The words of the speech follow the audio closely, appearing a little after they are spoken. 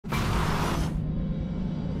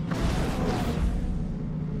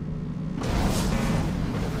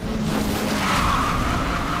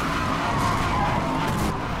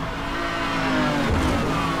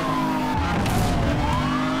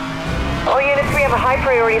have a high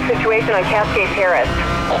priority situation on Cascade Terrace.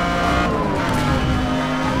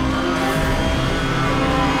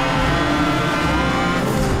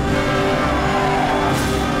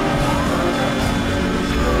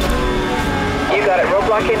 You got it.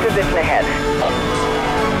 Roadblock in position ahead.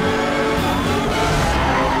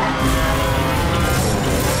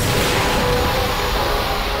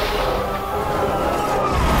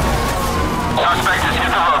 Suspect has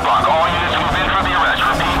hit the roadblock. All units move in for the arrest.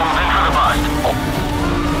 Repeat, move in for the bust.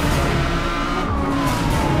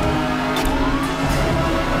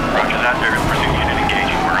 Roger that. They're going to pursue unit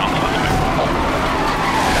engaging. We're on suspect.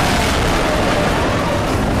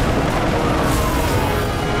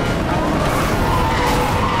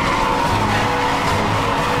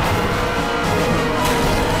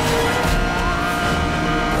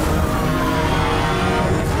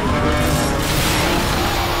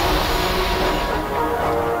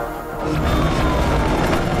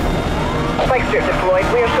 Spike strip deployed.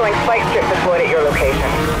 We are showing spike strip deployed at your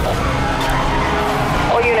location.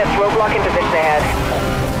 All units, roadblock in position ahead.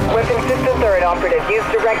 Weapon systems are inoperative. Use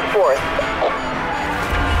direct force.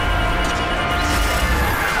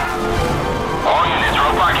 All units,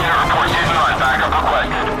 roadblock unit reports hidden on. Backup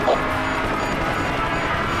requested.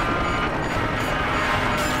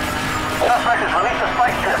 Suspect has released a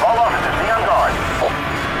spike strip. All officers, be on guard.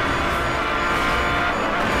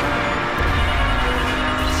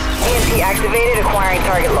 EMP activated, acquiring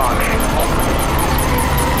target lock.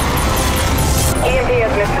 EMP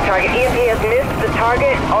has missed the target. EMP has missed the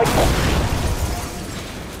target.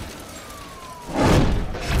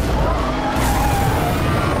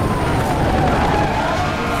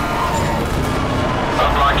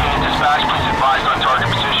 Roadblock unit dispatch, please advise on target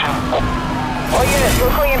position. All units,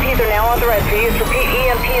 local EMPs are now authorized for use. Repeat,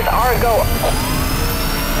 EMPs are go.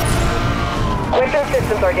 Weapon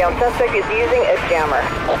systems are down. Suspect is using a jammer.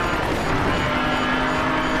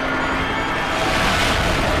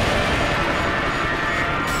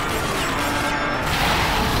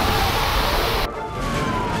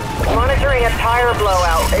 Monitoring a tire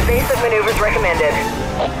blowout. Evasive maneuvers recommended.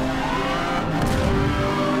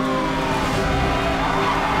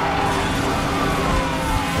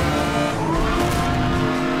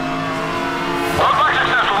 Roadblock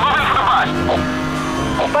successful. Moving for the bust.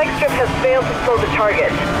 Spike strip has failed to slow the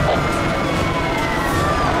target.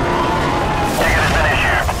 Ticket has been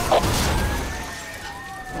issued.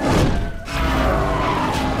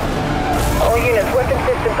 All units, weapon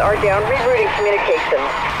systems are down. Rerouting communications.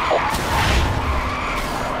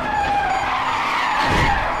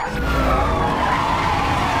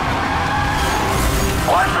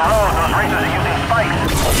 Watch the road. Those racers are using spikes.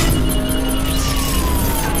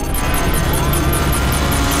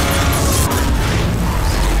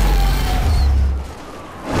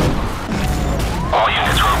 All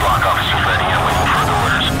units, roadblock officers ready and waiting for the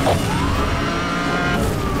orders.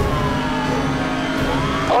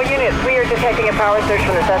 All units, we are detecting a power surge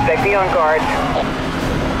from the suspect. Be on guard.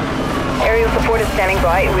 Aerial support is standing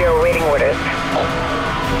by. We are awaiting orders.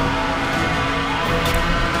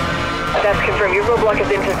 That's confirmed. Your roadblock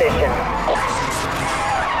is in position.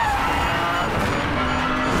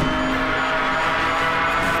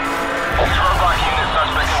 This roadblock unit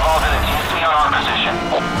suspect involved in a TC on our position.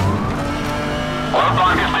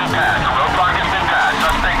 Roadblock has been passed. Roadblock has been passed.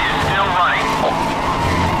 Suspect is still running.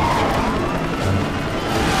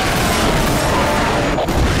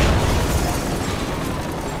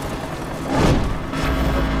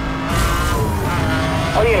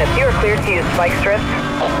 All units, you are cleared to use spike strips.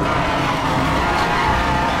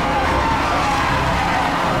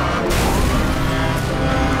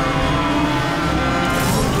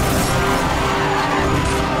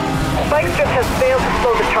 Spike strip has failed to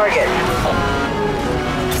slow the target.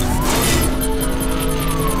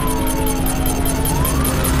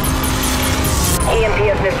 EMP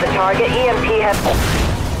has missed the target. EMP has...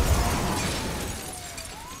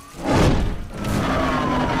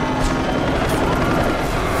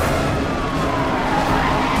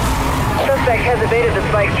 Suspect has evaded the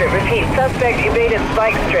spike strip. Repeat, suspect evaded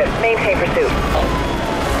spike strip. Maintain pursuit.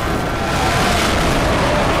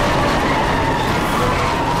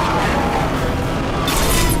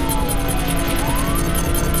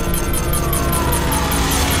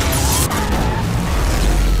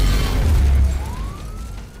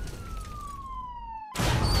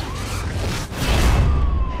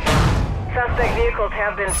 Suspect vehicles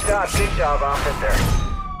have been stopped. Good job, officer.